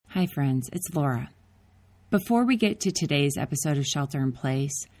Hi friends, it's Laura. Before we get to today's episode of Shelter in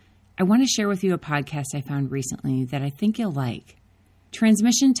Place, I want to share with you a podcast I found recently that I think you'll like.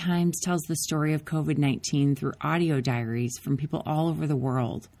 Transmission Times tells the story of COVID-19 through audio diaries from people all over the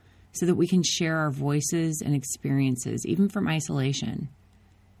world so that we can share our voices and experiences, even from isolation.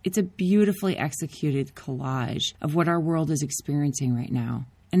 It's a beautifully executed collage of what our world is experiencing right now,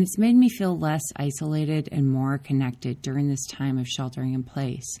 and it's made me feel less isolated and more connected during this time of sheltering in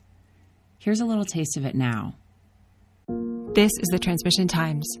place. Here's a little taste of it now. This is the Transmission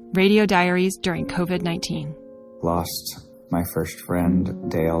Times, radio diaries during COVID-19. Lost my first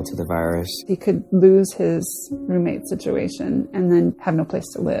friend, Dale, to the virus. He could lose his roommate situation and then have no place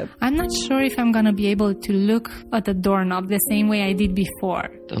to live. I'm not sure if I'm going to be able to look at the doorknob the same way I did before.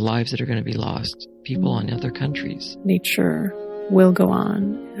 The lives that are going to be lost, people in other countries. Nature will go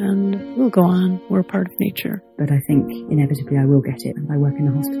on, and we'll go on. We're part of nature. But I think inevitably I will get it. I work in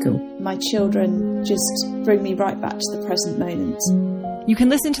a hospital. My children just bring me right back to the present moment. You can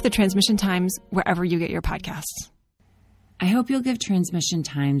listen to the Transmission Times wherever you get your podcasts. I hope you'll give Transmission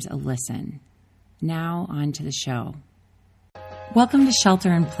Times a listen. Now on to the show. Welcome to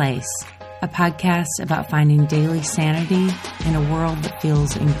Shelter in Place, a podcast about finding daily sanity in a world that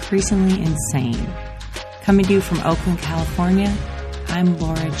feels increasingly insane. Coming to you from Oakland, California, I'm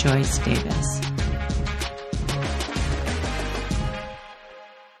Laura Joyce Davis.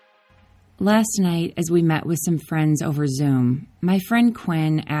 Last night, as we met with some friends over Zoom, my friend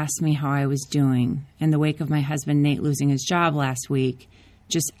Quinn asked me how I was doing in the wake of my husband Nate losing his job last week,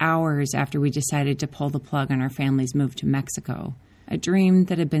 just hours after we decided to pull the plug on our family's move to Mexico, a dream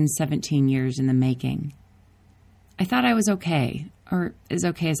that had been 17 years in the making. I thought I was okay, or as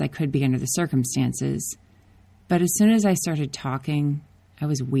okay as I could be under the circumstances, but as soon as I started talking, I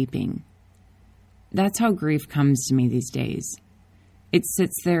was weeping. That's how grief comes to me these days. It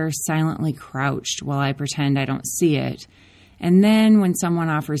sits there silently crouched while I pretend I don't see it, and then when someone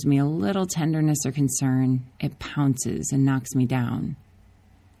offers me a little tenderness or concern, it pounces and knocks me down.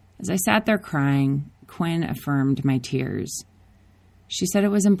 As I sat there crying, Quinn affirmed my tears. She said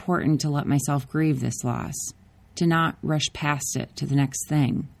it was important to let myself grieve this loss, to not rush past it to the next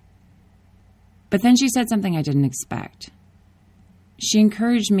thing. But then she said something I didn't expect. She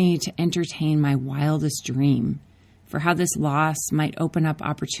encouraged me to entertain my wildest dream for how this loss might open up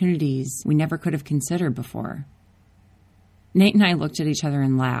opportunities we never could have considered before. Nate and I looked at each other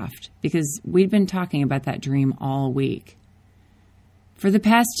and laughed because we'd been talking about that dream all week. For the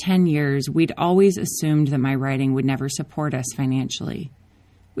past 10 years, we'd always assumed that my writing would never support us financially.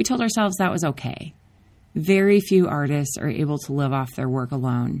 We told ourselves that was okay. Very few artists are able to live off their work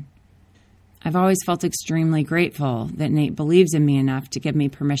alone. I've always felt extremely grateful that Nate believes in me enough to give me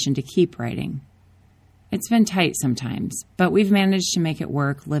permission to keep writing. It's been tight sometimes, but we've managed to make it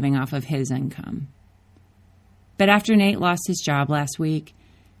work living off of his income. But after Nate lost his job last week,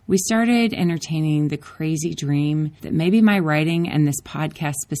 we started entertaining the crazy dream that maybe my writing and this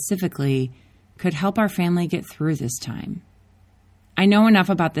podcast specifically could help our family get through this time. I know enough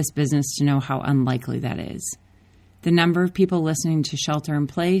about this business to know how unlikely that is. The number of people listening to Shelter in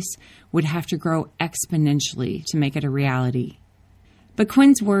Place would have to grow exponentially to make it a reality. But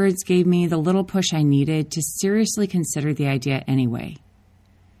Quinn's words gave me the little push I needed to seriously consider the idea anyway.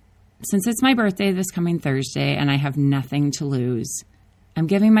 Since it's my birthday this coming Thursday and I have nothing to lose, I'm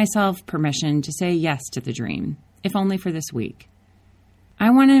giving myself permission to say yes to the dream, if only for this week.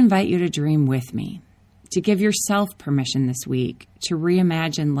 I want to invite you to dream with me, to give yourself permission this week to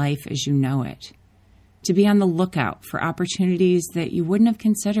reimagine life as you know it, to be on the lookout for opportunities that you wouldn't have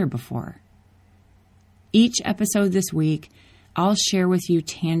considered before. Each episode this week, I'll share with you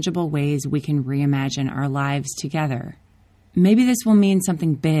tangible ways we can reimagine our lives together. Maybe this will mean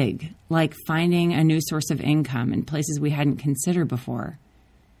something big, like finding a new source of income in places we hadn't considered before.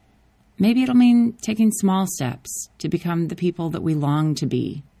 Maybe it'll mean taking small steps to become the people that we long to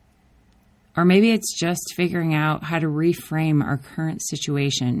be. Or maybe it's just figuring out how to reframe our current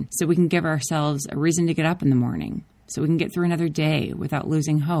situation so we can give ourselves a reason to get up in the morning, so we can get through another day without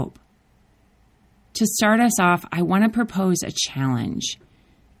losing hope. To start us off, I want to propose a challenge.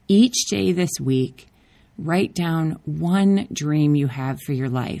 Each day this week, write down one dream you have for your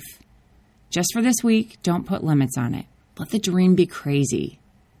life. Just for this week, don't put limits on it. Let the dream be crazy.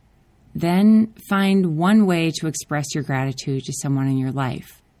 Then find one way to express your gratitude to someone in your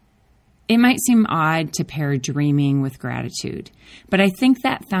life. It might seem odd to pair dreaming with gratitude, but I think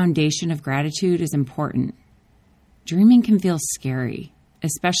that foundation of gratitude is important. Dreaming can feel scary,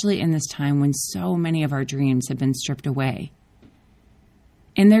 especially in this time when so many of our dreams have been stripped away.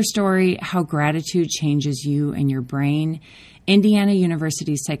 In their story, How Gratitude Changes You and Your Brain, Indiana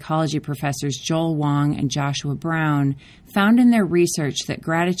University psychology professors Joel Wong and Joshua Brown found in their research that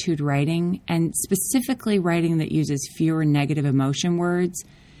gratitude writing, and specifically writing that uses fewer negative emotion words,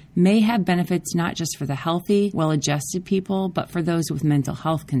 may have benefits not just for the healthy, well-adjusted people, but for those with mental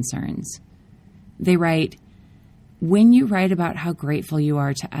health concerns. They write, "When you write about how grateful you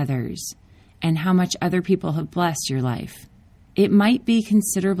are to others and how much other people have blessed your life, it might be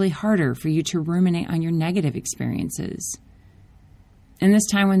considerably harder for you to ruminate on your negative experiences. In this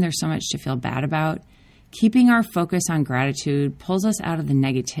time when there's so much to feel bad about, keeping our focus on gratitude pulls us out of the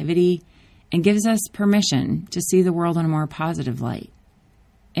negativity and gives us permission to see the world in a more positive light.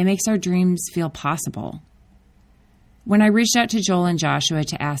 It makes our dreams feel possible." When I reached out to Joel and Joshua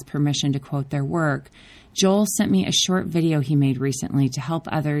to ask permission to quote their work, Joel sent me a short video he made recently to help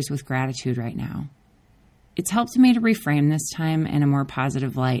others with gratitude right now. It's helped me to reframe this time in a more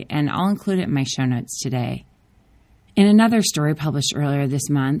positive light, and I'll include it in my show notes today. In another story published earlier this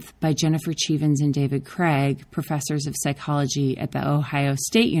month by Jennifer Chevins and David Craig, professors of psychology at The Ohio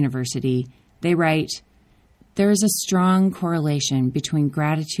State University, they write, "There is a strong correlation between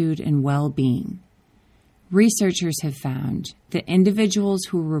gratitude and well-being. Researchers have found that individuals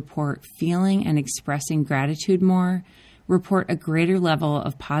who report feeling and expressing gratitude more report a greater level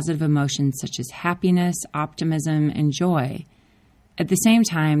of positive emotions such as happiness, optimism, and joy. At the same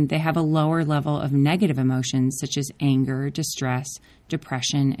time, they have a lower level of negative emotions such as anger, distress,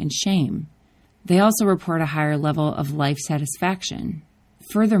 depression, and shame. They also report a higher level of life satisfaction.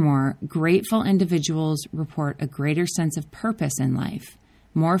 Furthermore, grateful individuals report a greater sense of purpose in life,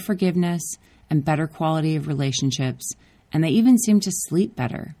 more forgiveness, and better quality of relationships, and they even seem to sleep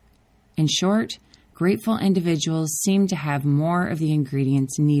better. In short, grateful individuals seem to have more of the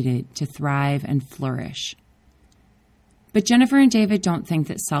ingredients needed to thrive and flourish." But Jennifer and David don't think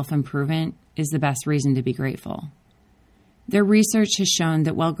that self-improvement is the best reason to be grateful. Their research has shown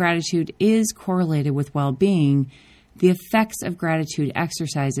that while gratitude is correlated with well-being, the effects of gratitude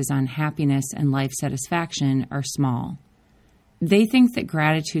exercises on happiness and life satisfaction are small. They think that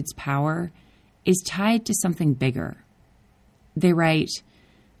gratitude's power is tied to something bigger. They write,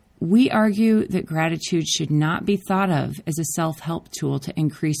 "We argue that gratitude should not be thought of as a self-help tool to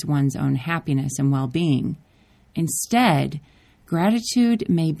increase one's own happiness and well-being. Instead, gratitude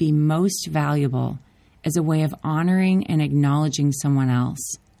may be most valuable as a way of honoring and acknowledging someone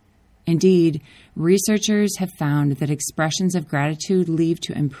else. Indeed, researchers have found that expressions of gratitude lead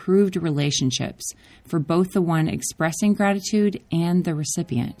to improved relationships for both the one expressing gratitude and the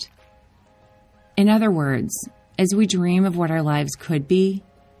recipient." In other words, as we dream of what our lives could be,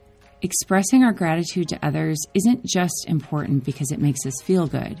 expressing our gratitude to others isn't just important because it makes us feel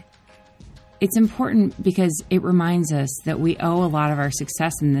good. It's important because it reminds us that we owe a lot of our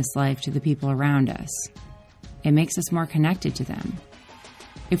success in this life to the people around us. It makes us more connected to them.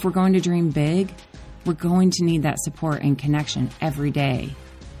 If we're going to dream big, we're going to need that support and connection every day.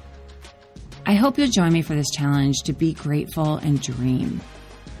 I hope you'll join me for this challenge to be grateful and dream.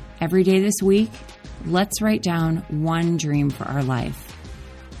 Every day this week, let's write down one dream for our life.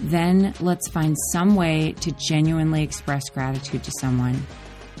 Then let's find some way to genuinely express gratitude to someone.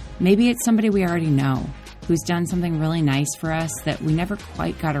 Maybe it's somebody we already know who's done something really nice for us that we never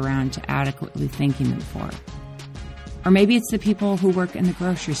quite got around to adequately thanking them for. Or maybe it's the people who work in the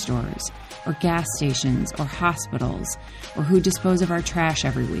grocery stores or gas stations or hospitals or who dispose of our trash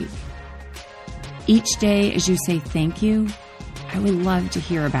every week. Each day as you say thank you, I would love to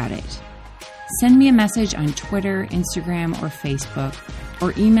hear about it. Send me a message on Twitter, Instagram, or Facebook,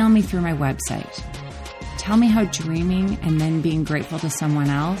 or email me through my website. Tell me how dreaming and then being grateful to someone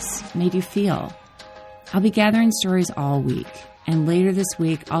else made you feel. I'll be gathering stories all week, and later this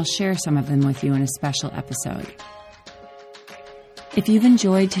week I'll share some of them with you in a special episode. If you've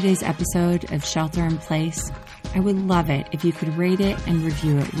enjoyed today's episode of Shelter in Place, I would love it if you could rate it and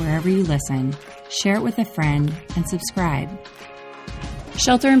review it wherever you listen, share it with a friend, and subscribe.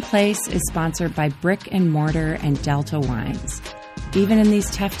 Shelter in Place is sponsored by Brick and Mortar and Delta Wines. Even in these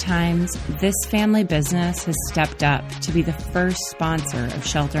tough times, this family business has stepped up to be the first sponsor of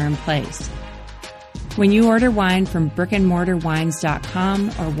Shelter in Place. When you order wine from brickandmortarwines.com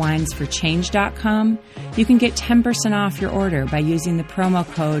or winesforchange.com, you can get 10% off your order by using the promo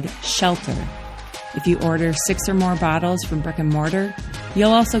code SHELTER. If you order 6 or more bottles from Brick and Mortar,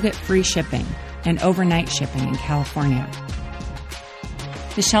 you'll also get free shipping and overnight shipping in California.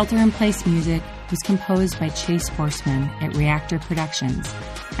 The Shelter in Place music was composed by Chase Horseman at Reactor Productions,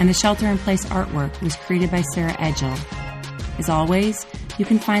 and the Shelter in Place artwork was created by Sarah Edgell. As always, you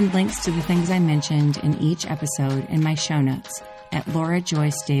can find links to the things I mentioned in each episode in my show notes at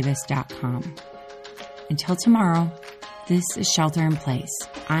laurajoycedavis.com. Until tomorrow, this is Shelter in Place.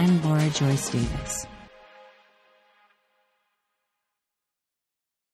 I'm Laura Joyce Davis.